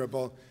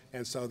vulnerable,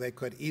 and so they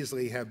could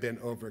easily have been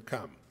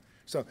overcome.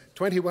 So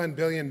 $21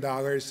 billion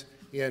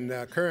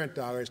in current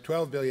dollars,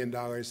 $12 billion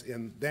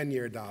in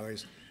then-year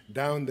dollars,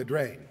 down the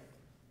drain.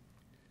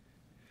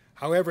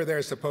 However,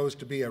 there's supposed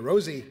to be a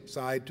rosy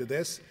side to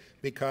this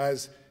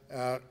because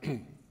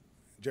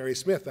Jerry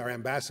Smith, our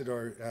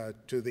ambassador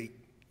to the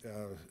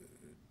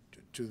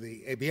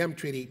IBM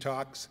treaty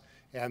talks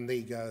and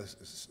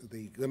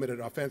the limited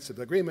offensive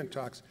agreement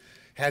talks,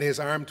 had his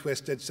arm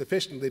twisted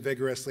sufficiently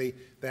vigorously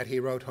that he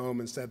wrote home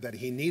and said that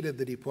he needed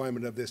the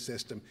deployment of this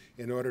system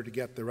in order to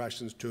get the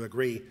Russians to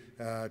agree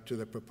to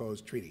the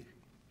proposed treaty.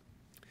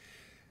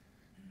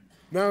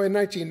 Now, in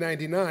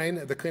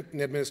 1999, the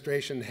Clinton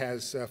administration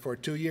has, for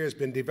 2 years,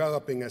 been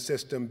developing a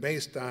system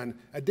based on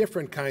a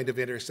different kind of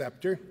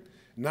interceptor,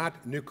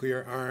 not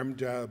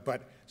nuclear-armed,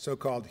 but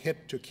so-called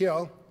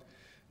hit-to-kill,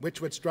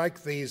 which would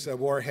strike these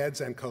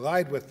warheads and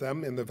collide with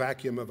them in the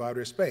vacuum of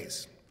outer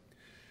space.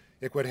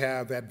 It would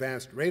have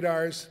advanced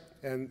radars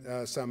and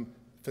some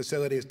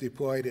facilities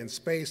deployed in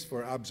space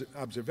for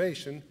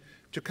observation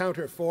to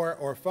counter 4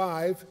 or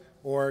 5,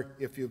 or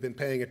if you've been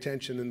paying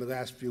attention in the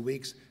last few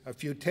weeks, a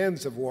few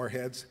tens of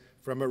warheads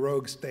from a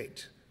rogue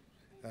state,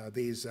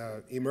 these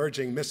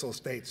emerging missile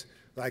states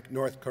like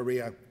North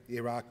Korea,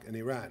 Iraq, and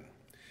Iran.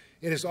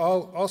 It is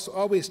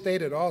always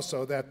stated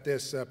also that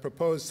this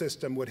proposed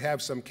system would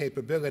have some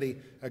capability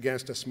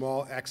against a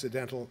small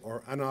accidental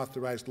or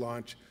unauthorized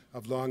launch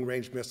of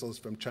long-range missiles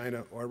from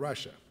China or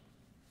Russia.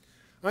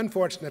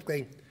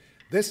 Unfortunately,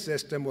 this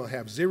system will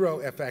have zero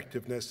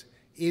effectiveness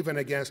even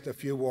against a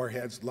few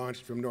warheads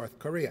launched from North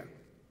Korea.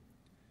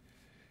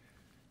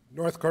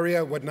 North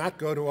Korea would not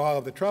go to all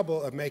of the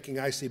trouble of making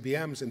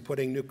ICBMs and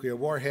putting nuclear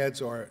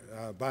warheads or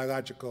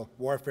biological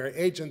warfare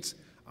agents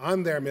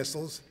on their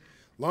missiles,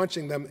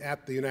 launching them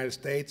at the United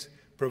States,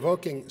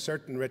 provoking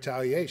certain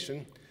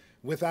retaliation,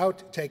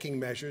 without taking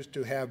measures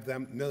to have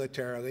them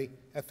militarily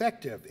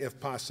effective, if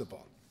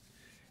possible.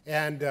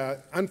 And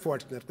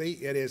unfortunately,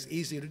 it is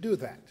easy to do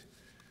that.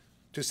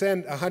 To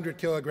send 100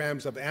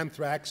 kilograms of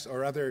anthrax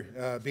or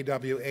other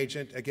BW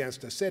agent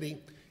against a city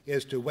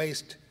is to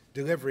waste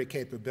delivery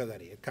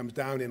capability. It comes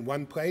down in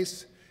one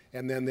place,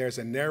 and then there's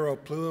a narrow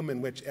plume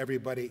in which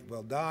everybody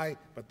will die,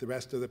 but the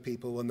rest of the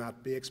people will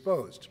not be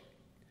exposed.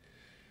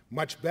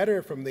 Much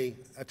better from the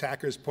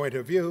attacker's point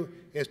of view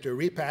is to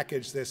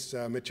repackage this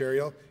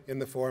material in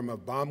the form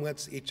of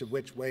bomblets, each of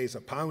which weighs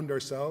a pound or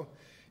so,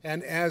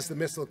 and as the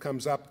missile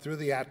comes up through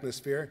the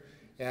atmosphere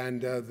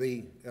and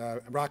the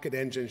rocket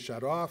engine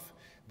shut off,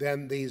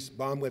 then these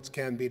bomblets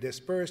can be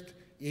dispersed,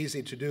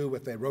 easy to do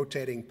with a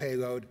rotating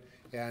payload,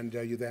 and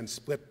you then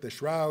split the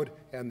shroud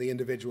and the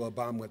individual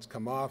bomblets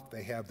come off.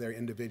 They have their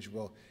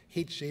individual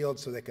heat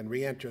shields so they can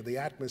re-enter the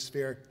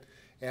atmosphere.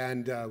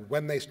 And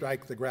when they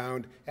strike the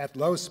ground at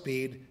low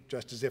speed,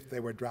 just as if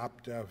they were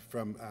dropped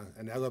from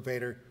an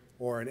elevator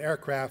or an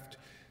aircraft,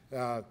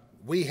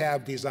 we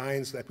have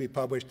designs that we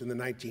published in the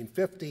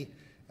 1950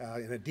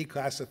 in a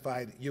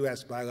declassified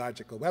U.S.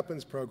 biological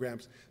weapons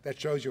programs that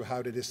shows you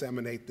how to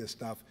disseminate this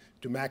stuff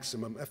to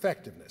maximum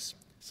effectiveness.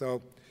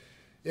 So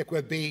it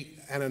would be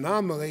an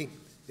anomaly,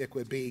 it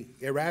would be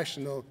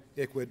irrational,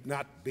 it would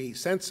not be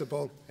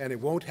sensible, and it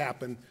won't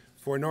happen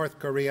for North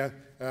Korea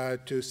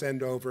to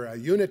send over a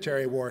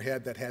unitary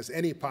warhead that has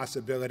any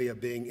possibility of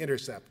being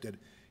intercepted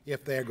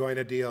if they are going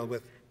to deal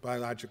with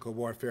biological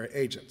warfare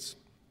agents.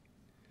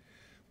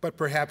 But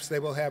perhaps they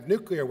will have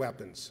nuclear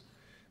weapons,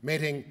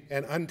 mating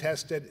an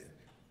untested,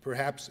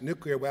 perhaps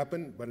nuclear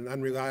weapon, but an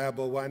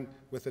unreliable one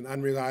with an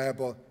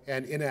unreliable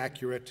and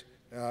inaccurate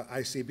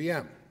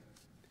ICBM.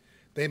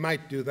 They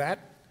might do that,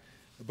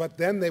 but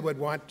then they would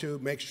want to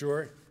make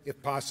sure,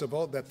 if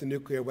possible, that the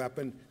nuclear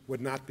weapon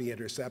would not be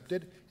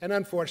intercepted, and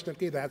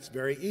unfortunately that's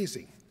very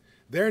easy.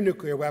 Their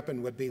nuclear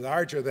weapon would be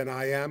larger than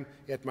I am.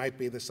 It might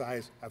be the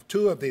size of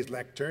 2 of these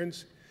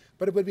lecterns,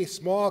 but it would be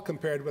small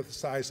compared with the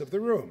size of the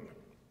room.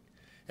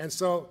 And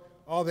so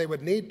all they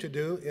would need to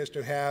do is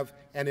to have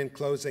an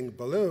enclosing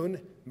balloon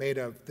made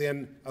of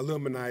thin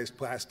aluminized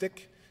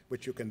plastic,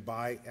 which you can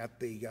buy at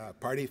the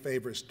party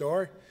favor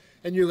store,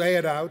 and you lay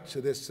it out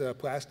to this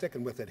plastic,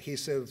 and with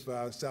adhesive,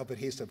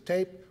 self-adhesive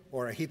tape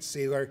or a heat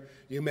sealer,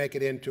 you make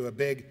it into a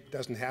big,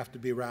 doesn't have to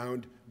be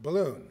round,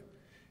 balloon.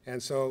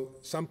 And so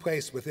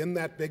someplace within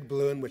that big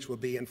balloon, which will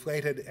be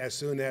inflated as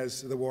soon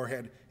as the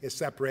warhead is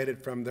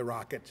separated from the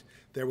rocket,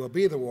 there will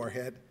be the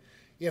warhead.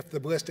 If the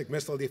ballistic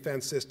missile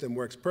defense system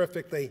works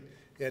perfectly,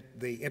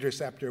 the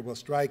interceptor will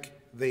strike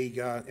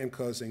the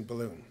enclosing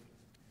balloon.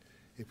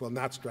 It will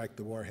not strike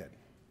the warhead.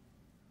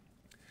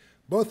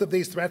 Both of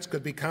these threats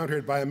could be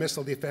countered by a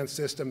missile defense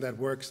system that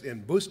works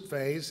in boost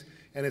phase,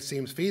 and it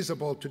seems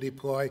feasible to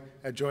deploy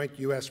a joint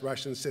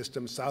U.S.-Russian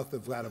system south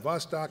of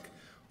Vladivostok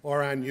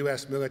or on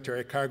U.S.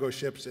 military cargo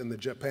ships in the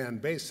Japan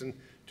basin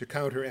to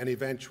counter an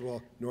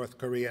eventual North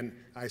Korean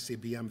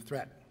ICBM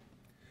threat.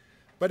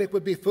 But it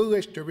would be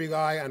foolish to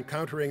rely on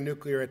countering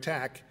nuclear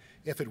attack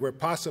if it were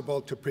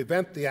possible to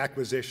prevent the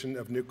acquisition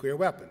of nuclear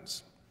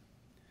weapons.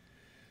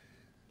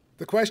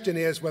 The question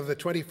is whether the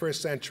 21st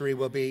century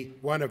will be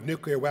one of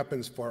nuclear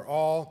weapons for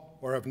all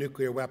or of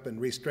nuclear weapon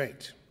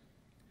restraint.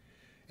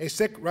 A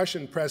sick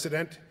Russian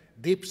president,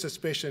 deep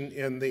suspicion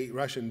in the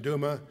Russian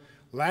Duma,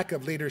 lack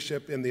of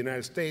leadership in the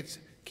United States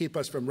keep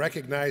us from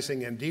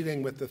recognizing and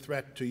dealing with the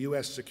threat to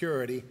U.S.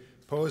 security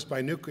posed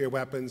by nuclear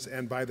weapons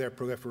and by their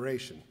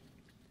proliferation.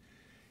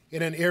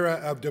 In an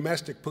era of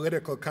domestic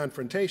political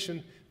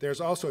confrontation,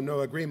 there's also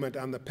no agreement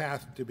on the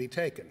path to be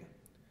taken.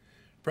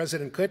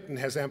 President Clinton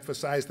has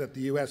emphasized that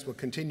the U.S. will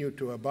continue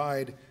to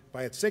abide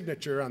by its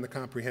signature on the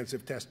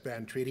Comprehensive Test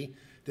Ban Treaty,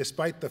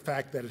 despite the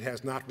fact that it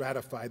has not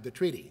ratified the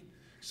treaty.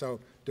 So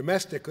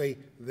domestically,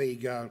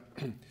 the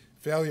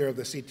failure of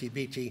the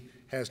CTBT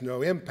has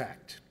no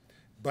impact.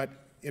 But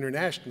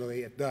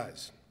internationally it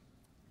does.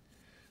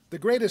 The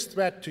greatest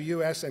threat to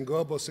U.S. and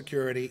global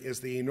security is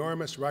the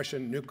enormous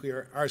Russian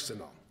nuclear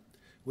arsenal.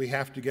 We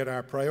have to get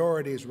our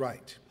priorities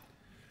right.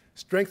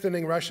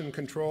 Strengthening Russian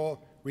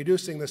control,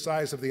 reducing the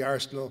size of the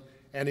arsenal,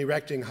 and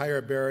erecting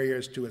higher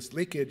barriers to its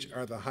leakage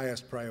are the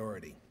highest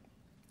priority.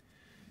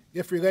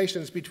 If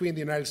relations between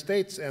the United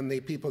States and the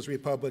People's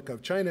Republic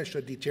of China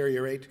should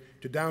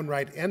deteriorate to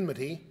downright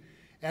enmity,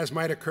 as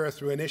might occur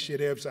through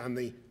initiatives on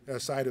the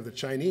side of the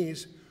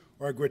Chinese,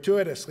 or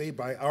gratuitously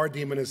by our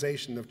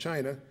demonization of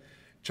China,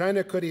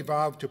 China could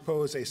evolve to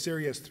pose a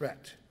serious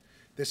threat.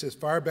 This is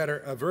far better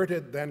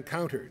averted than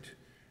countered.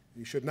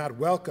 You should not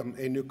welcome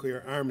a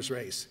nuclear arms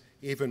race,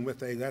 even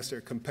with a lesser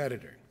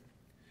competitor.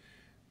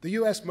 The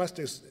U.S. must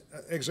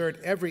exert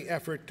every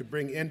effort to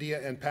bring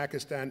India and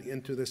Pakistan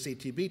into the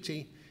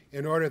CTBT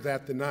in order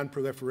that the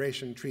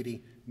Non-Proliferation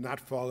Treaty not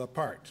fall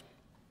apart.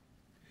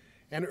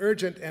 An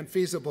urgent and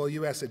feasible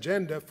U.S.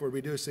 agenda for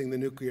reducing the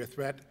nuclear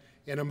threat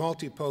in a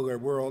multipolar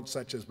world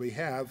such as we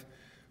have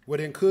would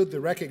include the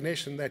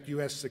recognition that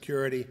U.S.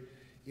 security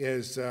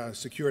is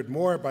secured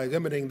more by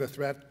limiting the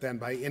threat than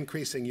by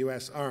increasing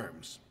U.S.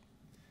 arms.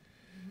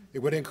 It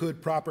would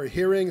include proper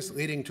hearings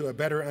leading to a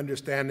better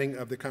understanding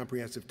of the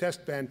Comprehensive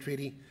Test Ban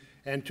Treaty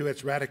and to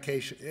its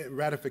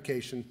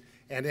ratification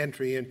and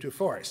entry into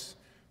force,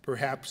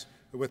 perhaps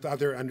with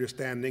other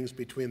understandings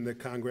between the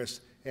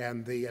Congress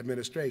and the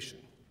administration.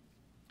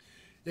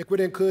 It would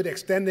include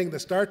extending the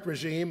START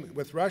regime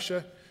with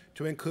Russia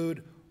to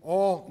include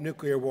all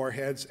nuclear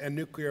warheads and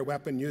nuclear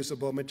weapon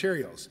usable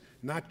materials,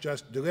 not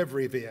just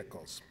delivery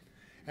vehicles,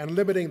 and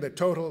limiting the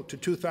total to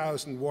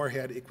 2,000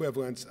 warhead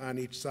equivalents on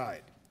each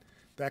side.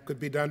 That could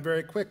be done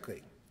very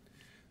quickly.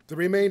 The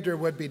remainder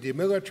would be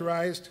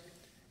demilitarized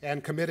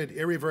and committed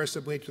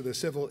irreversibly to the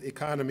civil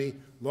economy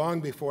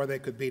long before they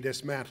could be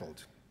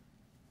dismantled.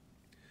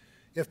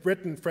 If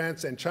Britain,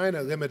 France, and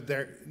China limit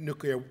their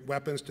nuclear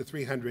weapons to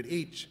 300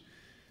 each,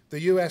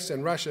 the U.S.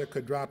 and Russia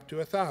could drop to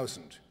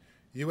 1,000.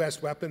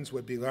 U.S. weapons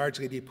would be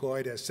largely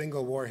deployed as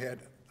single warhead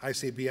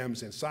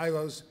ICBMs in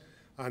silos,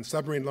 on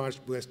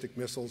submarine-launched ballistic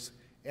missiles,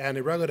 and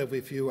a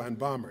relatively few on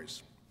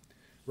bombers.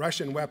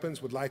 Russian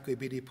weapons would likely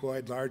be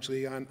deployed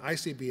largely on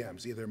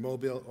ICBMs, either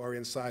mobile or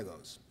in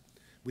silos.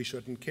 We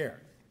shouldn't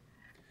care.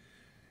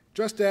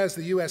 Just as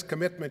the U.S.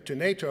 commitment to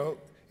NATO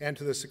and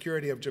to the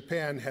security of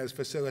Japan has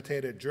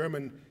facilitated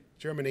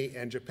Germany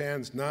and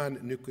Japan's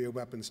non-nuclear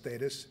weapon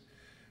status,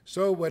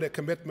 so would a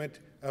commitment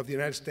of the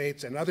United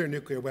States and other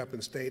nuclear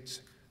weapon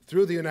states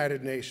through the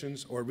United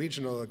Nations or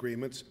regional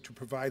agreements to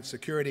provide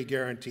security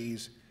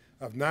guarantees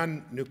of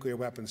non-nuclear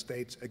weapon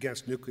states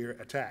against nuclear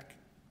attack.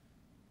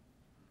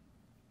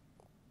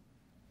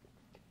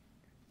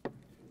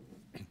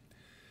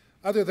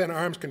 Other than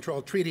arms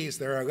control treaties,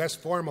 there are less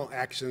formal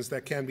actions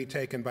that can be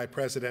taken by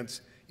presidents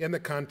in the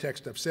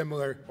context of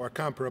similar or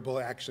comparable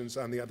actions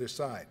on the other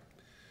side,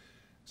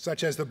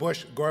 such as the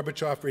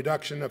Bush-Gorbachev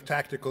reduction of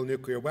tactical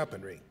nuclear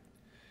weaponry.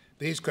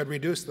 These could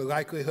reduce the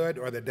likelihood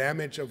or the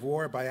damage of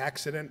war by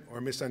accident or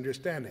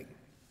misunderstanding.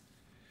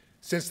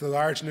 Since the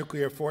large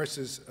nuclear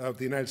forces of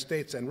the United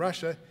States and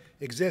Russia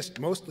exist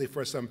mostly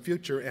for some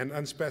future and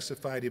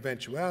unspecified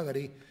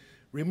eventuality,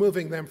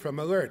 removing them from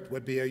alert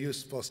would be a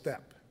useful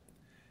step.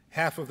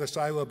 Half of the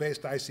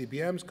silo-based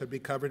ICBMs could be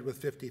covered with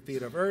 50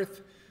 feet of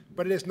earth,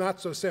 but it is not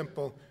so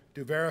simple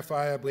to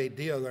verifiably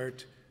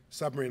de-alert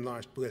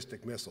submarine-launched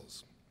ballistic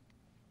missiles.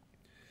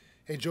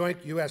 A joint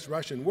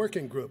U.S.-Russian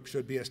working group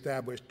should be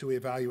established to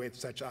evaluate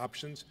such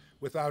options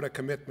without a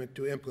commitment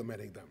to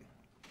implementing them.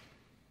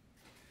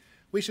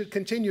 We should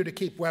continue to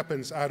keep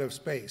weapons out of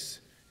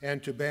space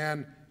and to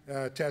ban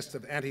tests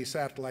of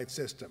anti-satellite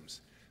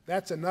systems.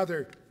 That's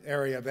another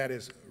area that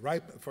is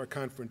ripe for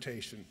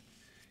confrontation.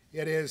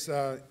 It is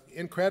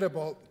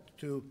incredible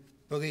to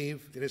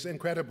believe, it is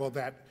incredible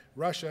that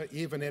Russia,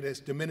 even in its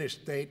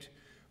diminished state,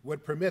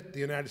 would permit the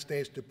United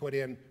States to put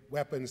in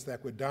weapons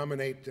that would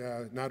dominate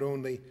not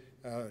only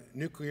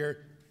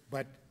nuclear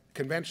but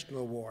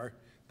conventional war,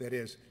 that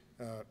is,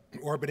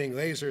 orbiting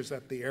lasers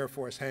that the Air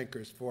Force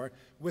hankers for,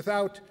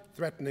 without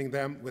threatening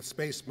them with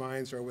space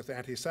mines or with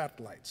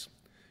anti-satellites.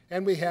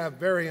 And we have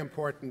very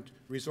important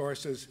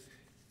resources,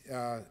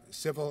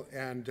 civil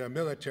and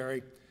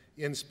military,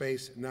 in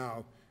space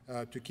now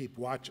to keep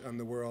watch on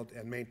the world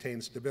and maintain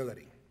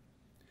stability.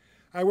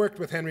 I worked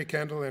with Henry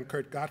Kendall and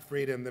Kurt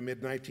Gottfried in the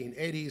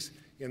mid-1980s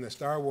in the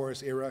Star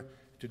Wars era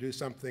to do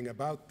something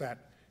about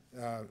that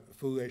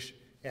foolish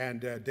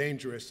and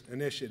dangerous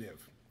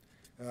initiative.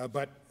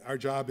 But our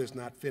job is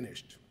not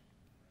finished.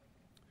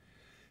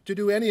 To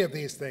do any of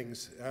these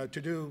things,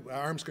 to do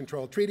arms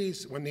control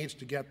treaties, one needs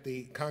to get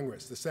the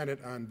Congress, the Senate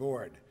on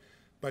board.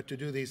 But to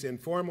do these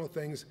informal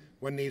things,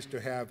 one needs to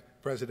have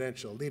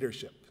presidential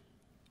leadership.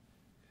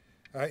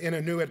 In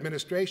a new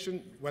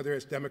administration, whether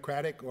it's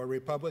Democratic or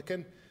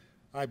Republican,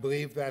 I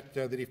believe that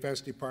the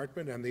Defense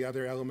Department and the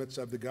other elements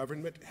of the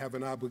government have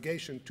an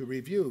obligation to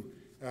review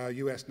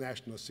U.S.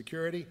 national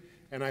security,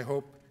 and I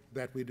hope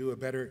that we do a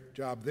better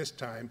job this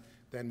time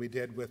than we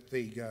did with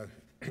the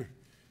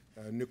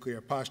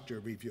nuclear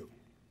posture review.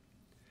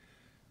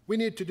 We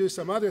need to do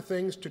some other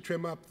things to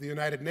trim up the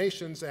United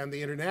Nations and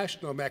the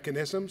international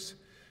mechanisms.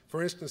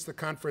 For instance, the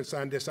Conference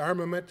on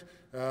Disarmament,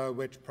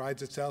 which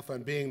prides itself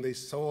on being the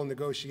sole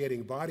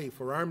negotiating body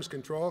for arms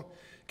control,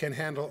 can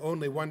handle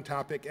only one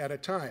topic at a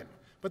time.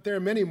 But there are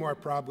many more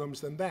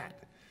problems than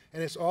that.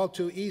 And it's all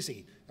too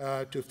easy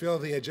to fill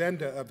the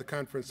agenda of the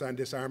Conference on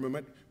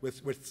Disarmament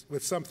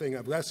with something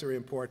of lesser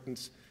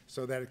importance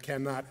so that it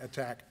cannot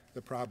attack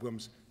the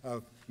problems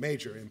of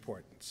major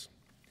importance.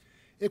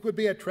 It would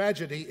be a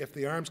tragedy if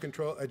the arms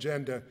control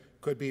agenda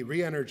could be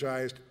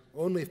re-energized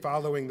only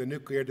following the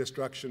nuclear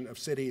destruction of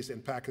cities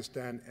in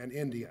Pakistan and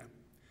India.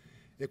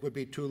 It would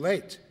be too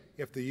late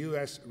if the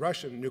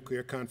US-Russian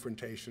nuclear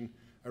confrontation,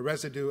 a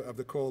residue of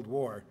the Cold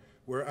War,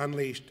 were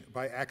unleashed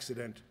by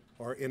accident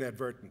or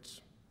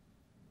inadvertence.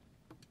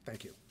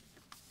 Thank you.